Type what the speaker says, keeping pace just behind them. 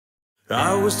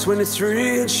I was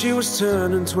 23 and she was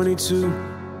turning 22.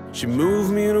 She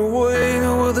moved me in a way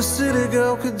no other city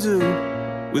girl could do.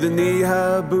 With her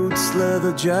knee-high boots,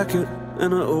 leather jacket,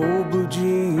 and her old blue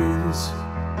jeans.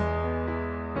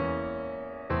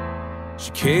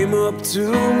 She came up to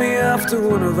me after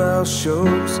one of our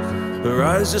shows. Her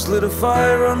eyes just lit a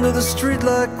fire under the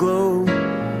streetlight glow.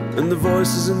 And the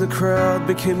voices in the crowd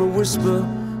became a whisper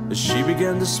as she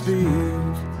began to speak.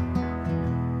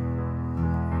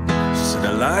 She said,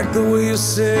 I like the way you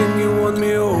sing, you won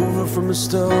me over from the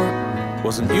start.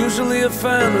 Wasn't usually a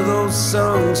fan of those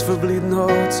songs for bleeding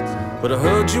hearts, but I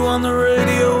heard you on the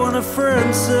radio and a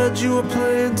friend said you were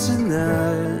playing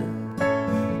tonight.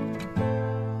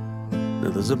 Now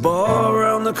there's a bar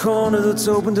around the corner that's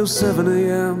open till 7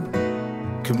 AM.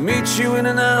 Can meet you in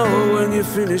an hour when you're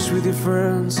finished with your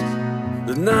friends.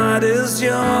 The night is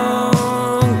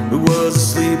young, it was a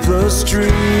sleepless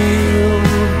dream.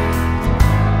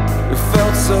 It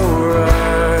felt so right.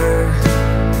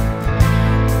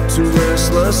 Two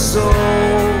restless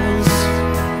souls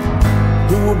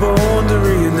who were born to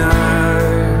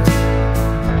reunite.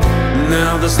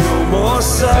 Now there's no more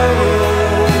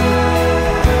sorrow.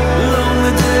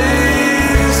 Lonely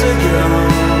days are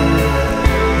gone.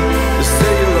 They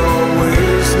say you'll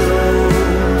always know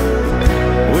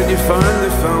when you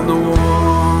finally found the one.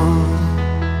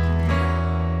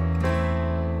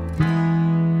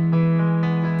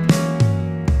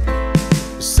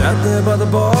 Sat there by the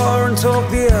bar and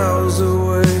talked the hours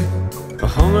away. I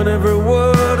hung on every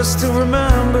word I still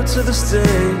remember to this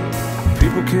day.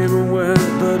 People came and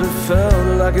went, but it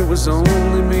felt like it was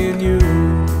only me and you.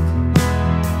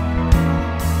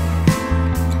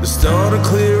 They started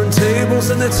clearing tables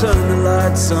and they turned the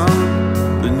lights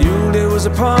on. The new day was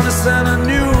upon us and a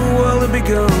new world had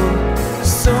begun.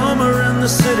 Summer in the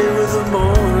city with the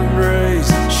morning rays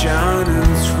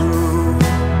shining through.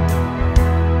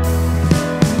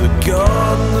 The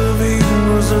Garden of Eden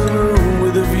was a room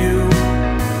with a view.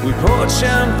 We poured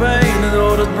champagne and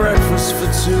ordered breakfast for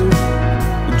two,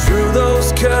 and drew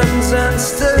those curtains and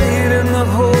stayed in the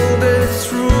whole day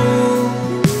through.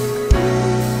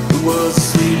 It was a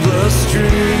sleepless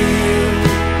dream.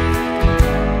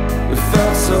 It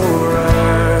felt so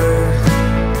right.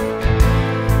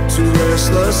 Two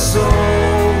restless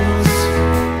souls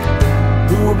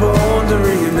who were born to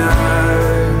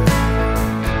reunite.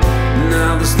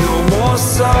 Now there's no more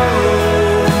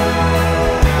sorrow.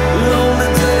 Lonely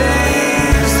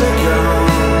days are gone.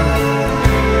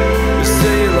 They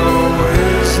say you'll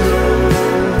always know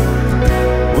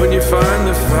when you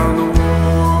finally found the one.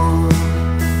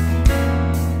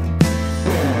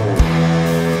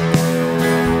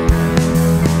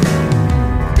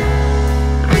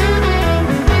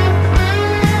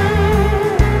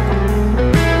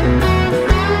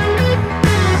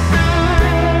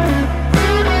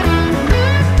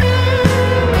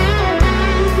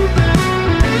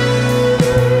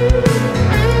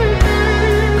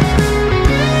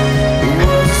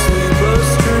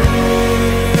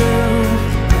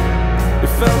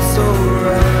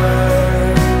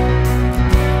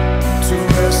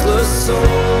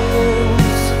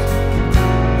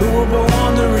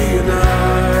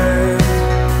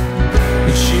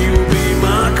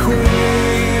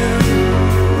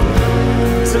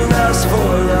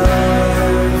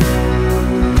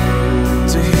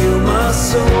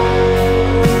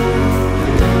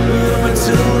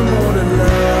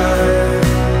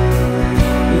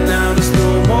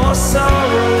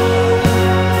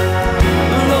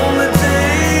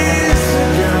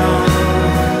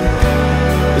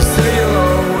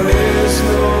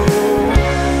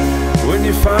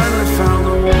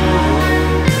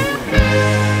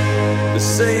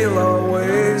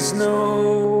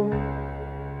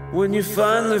 When you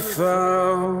finally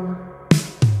found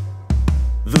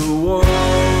the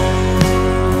one.